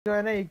जो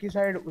है ना एक ही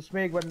साइड,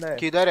 उसमें एक बंदा है।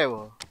 किधर है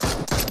वो?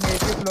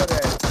 एक ही फ्लोर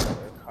है।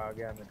 खा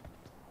गया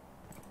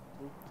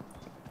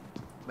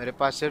मेरे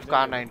पास सिर्फ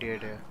कार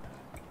 98 है।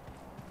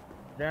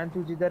 रैन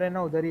तू जिधर है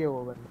ना उधर ही है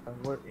वो बंदा।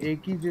 वो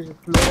एक ही जो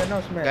फ्लोर है ना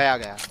उसमें गया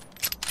गया।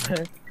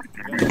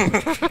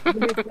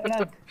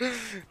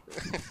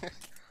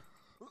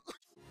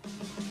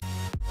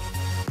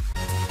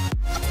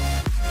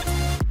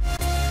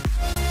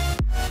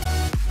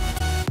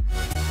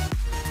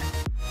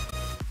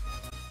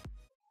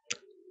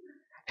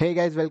 Hey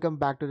guys, welcome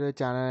back to the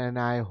channel and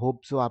I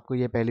hope so आपको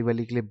ये पहली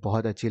वाली क्लिप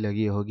बहुत अच्छी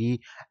लगी होगी।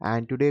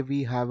 And today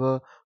we have a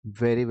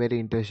very very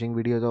interesting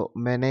video. तो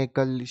मैंने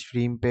कल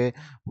स्ट्रीम पे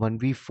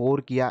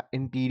 1v4 किया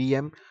इन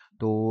TDM।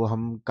 तो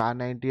हम कार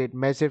 98,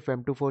 मैं सिर्फ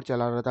M24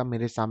 चला रहा था,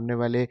 मेरे सामने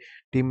वाले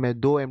टीम में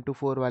 2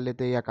 M24 वाले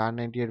थे या कार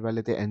 98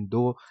 वाले थे एंड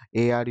 2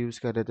 AR यूज़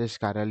कर रहे थे,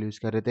 स्कारल यूज़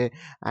कर रहे थे।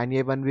 एंड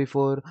ये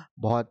 1v4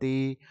 बहुत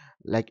ही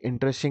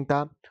इंटरेस्टिंग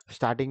था,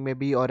 स्टार्टिंग में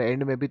भी और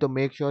एंड में भी। तो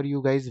make sure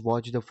you guys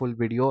watch the full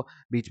video,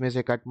 बीच में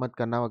से कट मत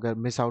करना, अगर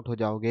मिस आउट हो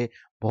जाओगे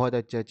बहुत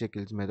अच्छे अच्छे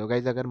किल्स में। तो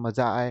गाइज अगर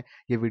मज़ा आए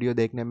ये वीडियो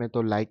देखने में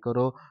तो लाइक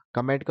करो,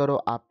 कमेंट करो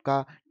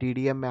आपका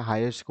TDM में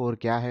हाईएस्ट स्कोर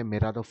क्या है।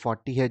 मेरा तो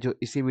 40 है जो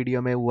इसी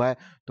वीडियो में हुआ है,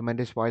 तो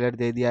मैंने स्पॉइलर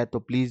दे दिया है। तो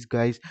please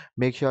guys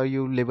make sure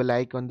you live a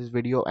like on this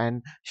video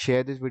and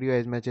share this video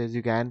as much as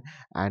you can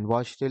and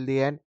watch till the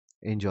end,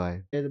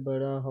 enjoy.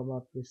 बड़ा हम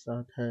आपके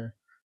साथ है।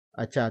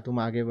 अच्छा तुम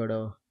आगे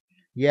बढ़ो,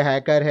 ये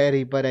हैकर है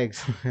रीपर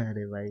एक्स।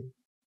 अरे भाई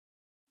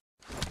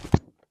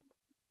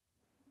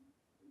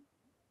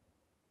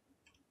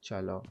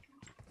चलो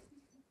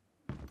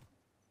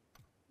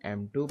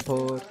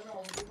M24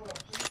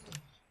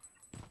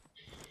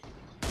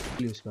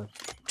 यूज कर।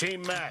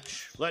 Team match,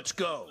 let's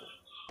go.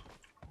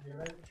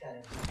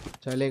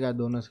 चलेगा,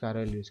 दोनों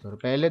स्कारल यूज करो,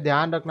 पहले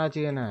ध्यान रखना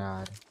चाहिए ना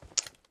यार।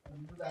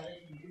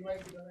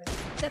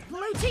 The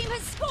blue team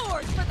has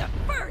scored for the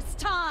first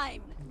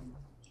time.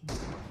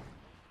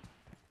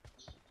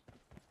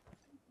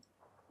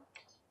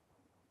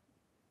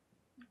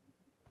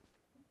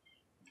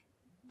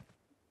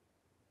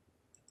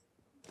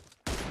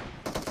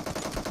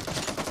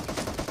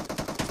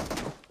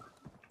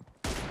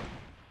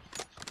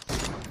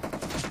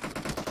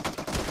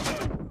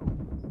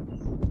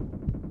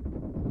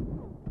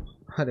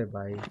 अरे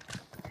भाई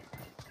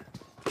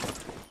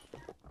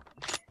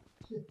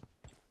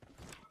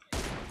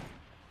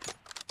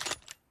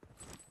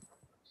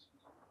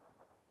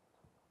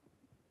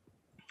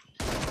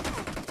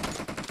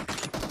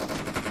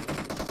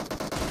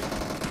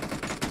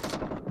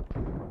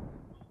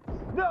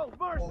No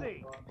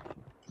mercy.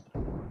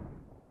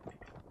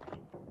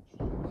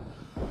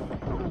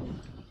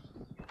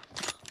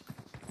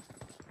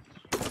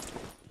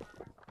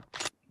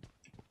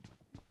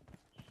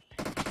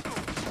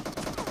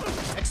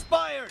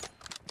 Expired.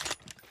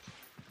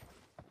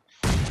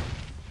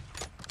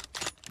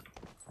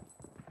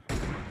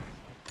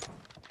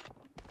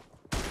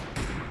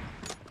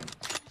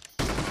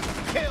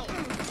 Kill.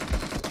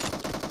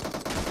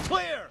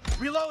 Clear.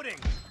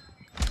 Reloading.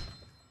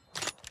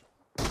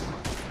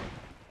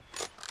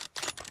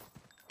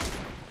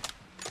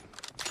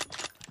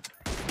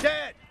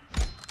 Dead.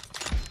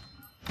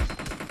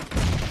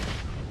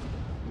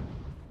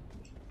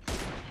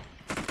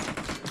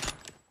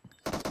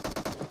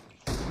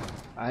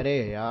 अरे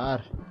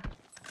यार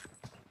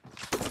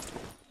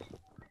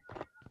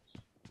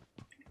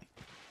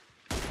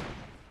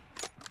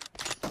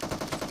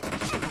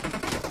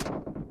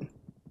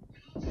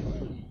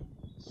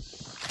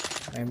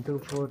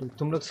M24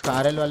 तुम लोग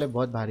स्कारल वाले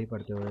बहुत भारी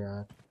पड़ते हो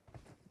यार।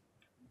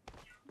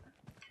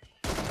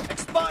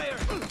 Expired.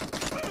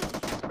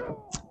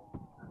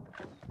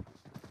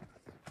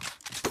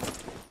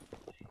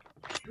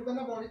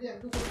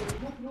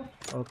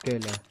 ओके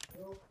ले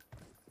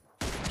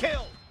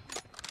Kill.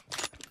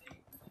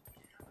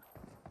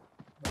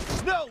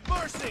 No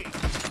mercy.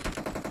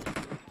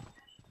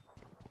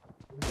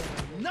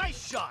 Nice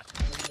shot.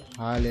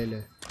 हाँ ले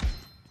ले।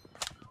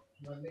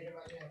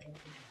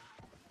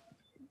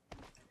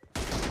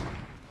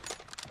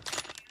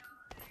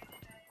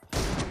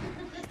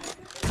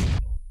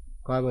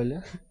 क्या बोले?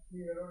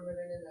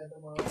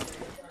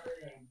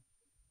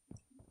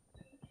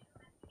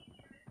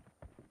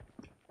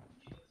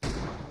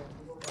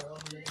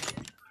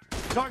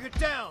 Target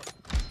down.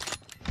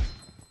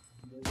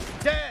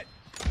 Dead.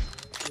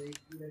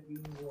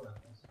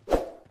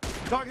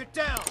 Target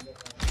down.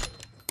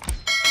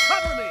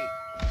 Cover me.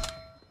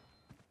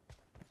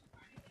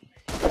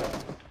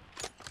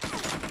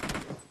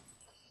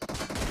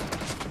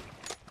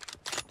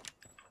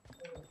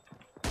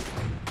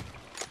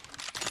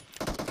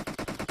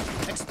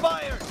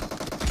 Expired.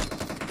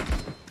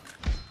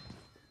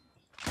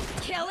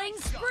 Killing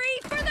spree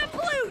for the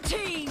blue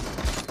team.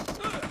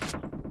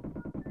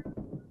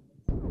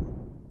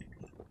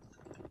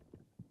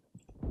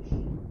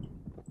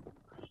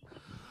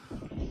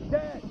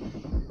 Dead.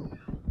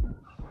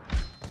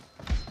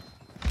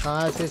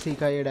 कहाँ से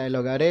सीखा ये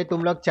डायलॉग? अरे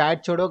तुम लोग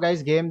चैट छोड़ो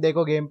गाइस, गेम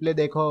देखो, गेम प्ले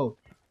देखो।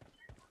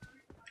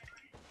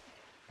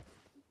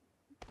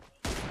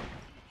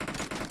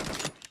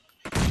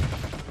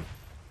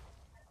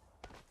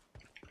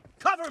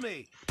 Cover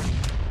me.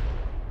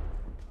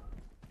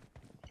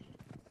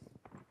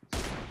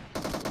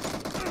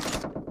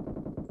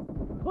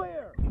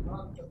 Clear.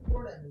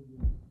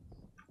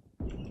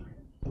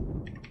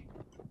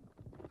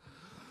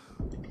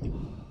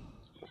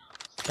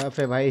 टफ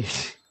है भाई।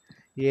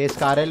 ये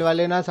स्कारल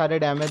वाले ना सारे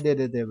डैमेज दे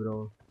देते ब्रो,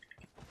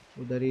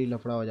 उधर ही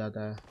लफड़ा हो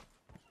जाता है।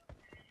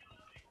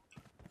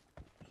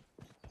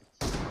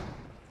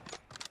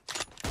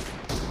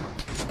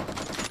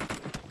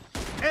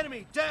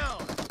 Enemy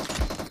down.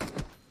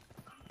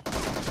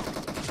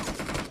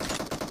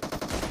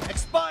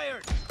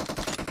 Expired.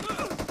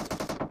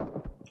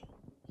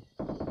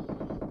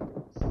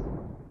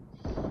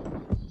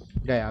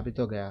 गया, अभी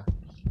तो गया।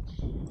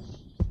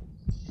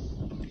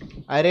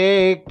 अरे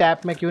एक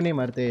टैप में क्यों नहीं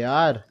मरते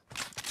यार?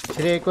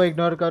 श्रेय को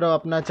इग्नोर करो,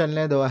 अपना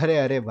चलने दो। अरे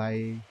अरे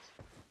भाई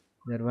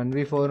यार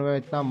 1v4 में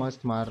इतना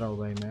मस्त मार रहा हूँ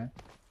भाई मैं।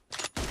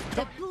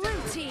 The blue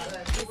team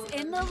is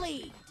in the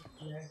lead.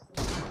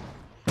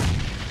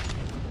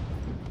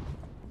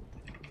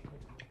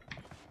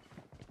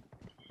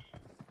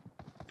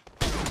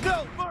 No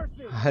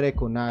mercy. अरे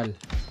Kunal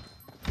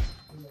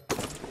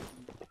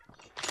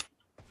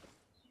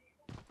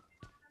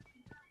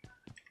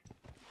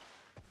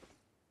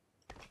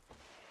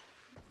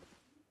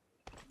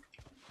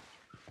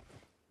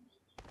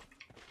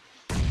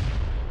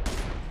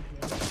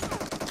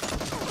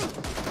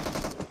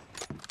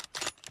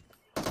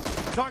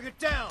Target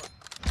down.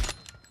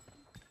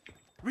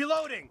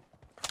 Reloading.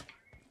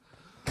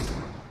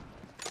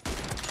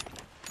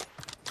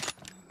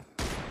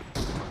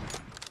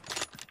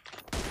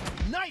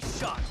 Nice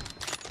shot.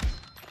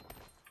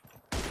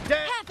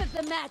 Dead. Half of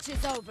the match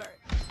is over,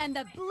 and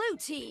the blue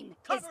team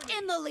is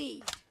in the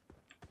lead.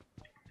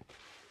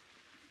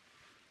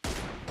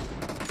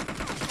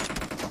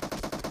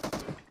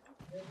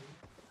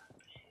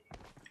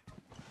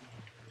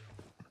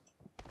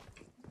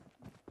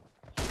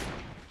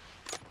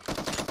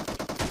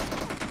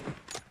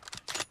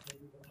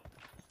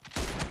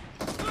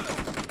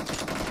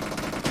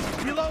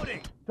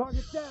 Reloading.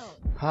 Target down.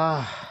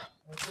 हाँ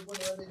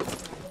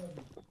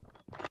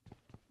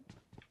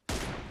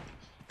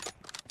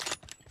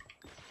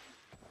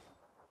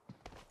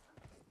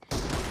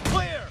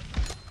Clear.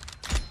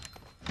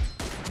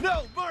 No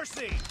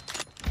mercy.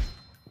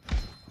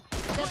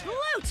 The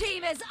blue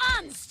team is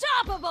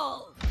unstoppable.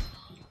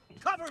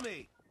 Cover me.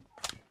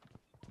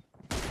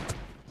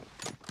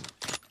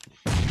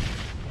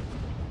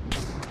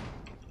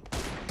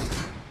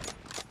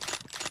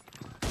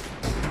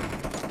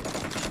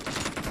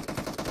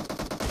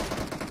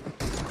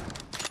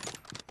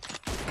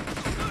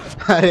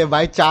 अरे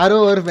भाई चारों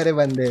ओर मेरे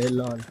बंदे हैं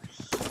lol.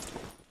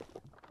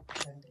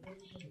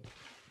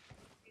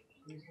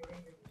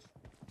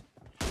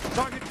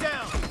 Target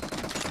down.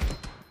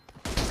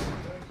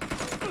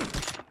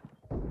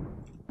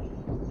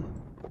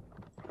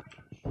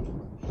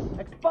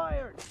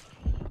 Expired.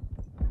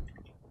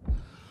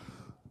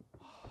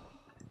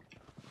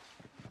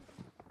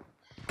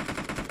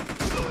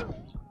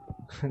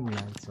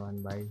 Nice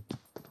one भाई।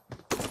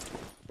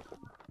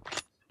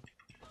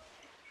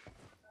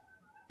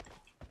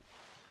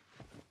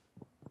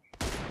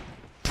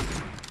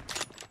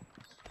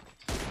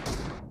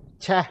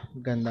 छह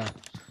गंदा,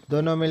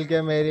 दोनों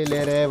मिलके मेरी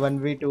ले रहे हैं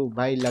 1v2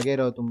 भाई। लगे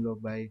रहो तुम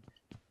लोग भाई।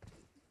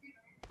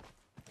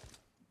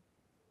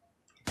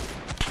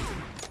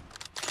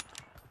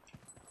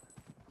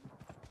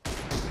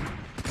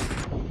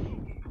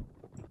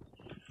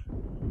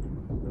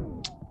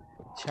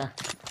 छह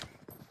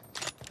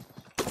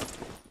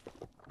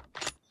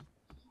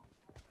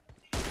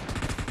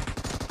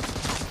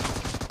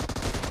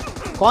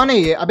कौन है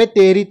ये? अबे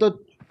तेरी तो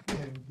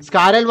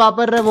स्कारल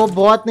वापर रहे, वो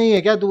बहुत नहीं है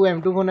क्या? तू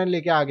M24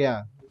 लेके आ गया।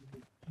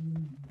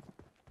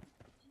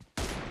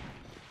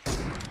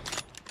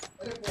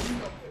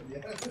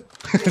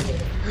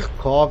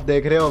 खौफ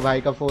देख रहे हो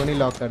भाई का, फोन ही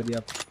लॉक कर दिया।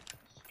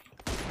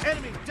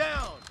 Enemy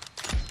down.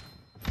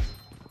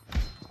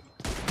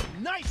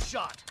 Nice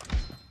shot.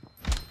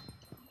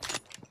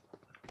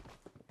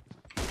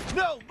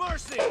 No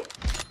mercy.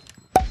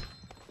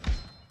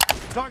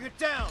 Target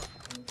down.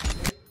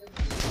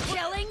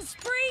 Killing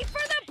spree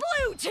for the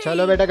blue team.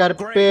 चलो बेटा घर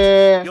पे।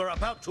 Great. You're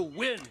about to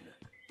win.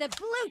 The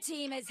blue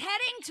team is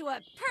heading to a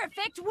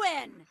perfect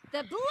win.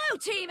 The blue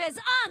team is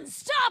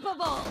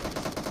unstoppable.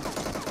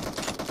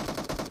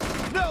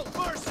 No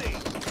mercy.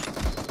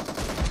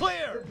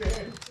 Clear.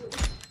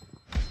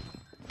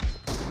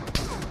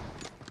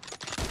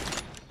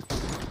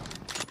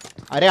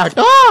 अरे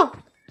हटो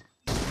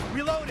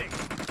Reloading.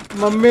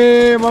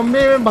 Mummy,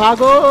 mummy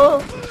भागो।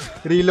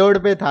 Reload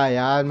पे था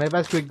यार, मेरे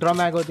पास क्विक ड्रॉ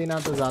मैग होती ना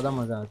तो ज्यादा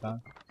मजा आता।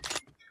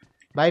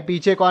 भाई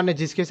पीछे कौन है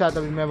जिसके साथ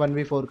अभी मैं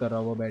 1v4 कर रहा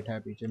हूँ? वो बैठा है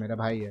पीछे, मेरा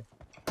भाई है।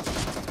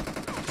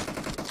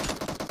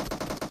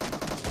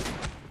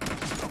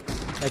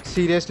 लाइक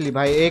सीरियसली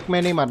भाई, एक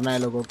में नहीं मरना है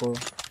लोगों को।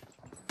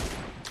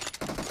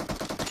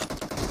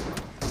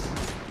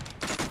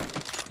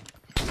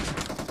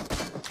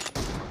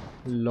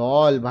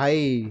 लॉल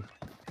भाई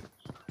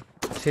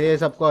श्रेय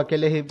सबको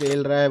अकेले ही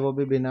पेल रहा है, वो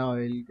भी बिना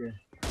ऑयल के।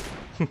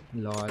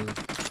 Lol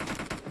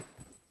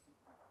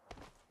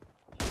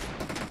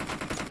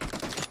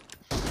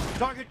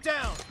Target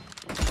down.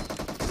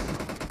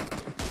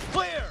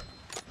 Clear.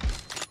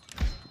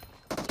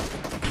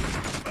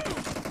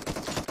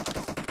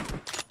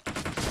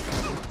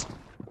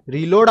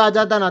 Reload आ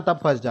जाता ना तब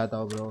फंस जाता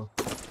हूँ ब्रो।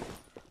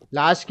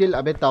 लास्ट किल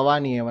अबे तवा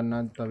नहीं है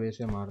वरना तवे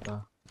से मारता।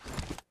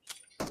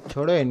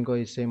 छोड़ो इनको,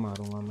 इससे ही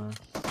मारूंगा मैं।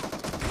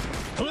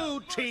 Blue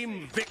team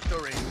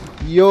victory.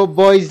 Yo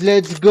boys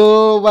let's go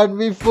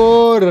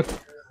 1v4।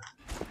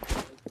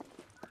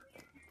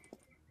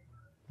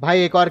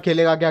 भाई एक और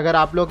खेलेगा क्या? अगर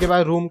आप लोग के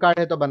पास रूम कार्ड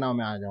है तो बनाओ,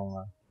 मैं आ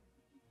जाऊंगा।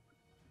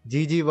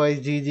 जी जी बॉयज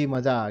जी जी,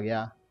 मजा आ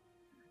गया।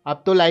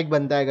 अब तो लाइक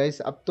बनता है गाइस,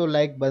 अब तो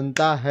लाइक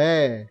बनता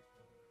है।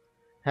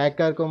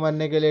 हैकर को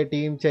मरने के लिए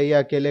टीम चाहिए,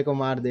 अकेले को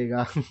मार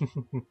देगा।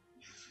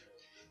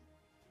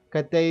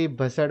 कतई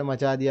भसड़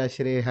मचा दिया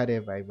श्रेय। अरे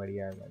भाई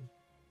बढ़िया है भाई,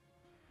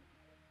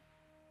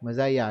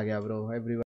 मजा ही आ गया ब्रो। एवरीवन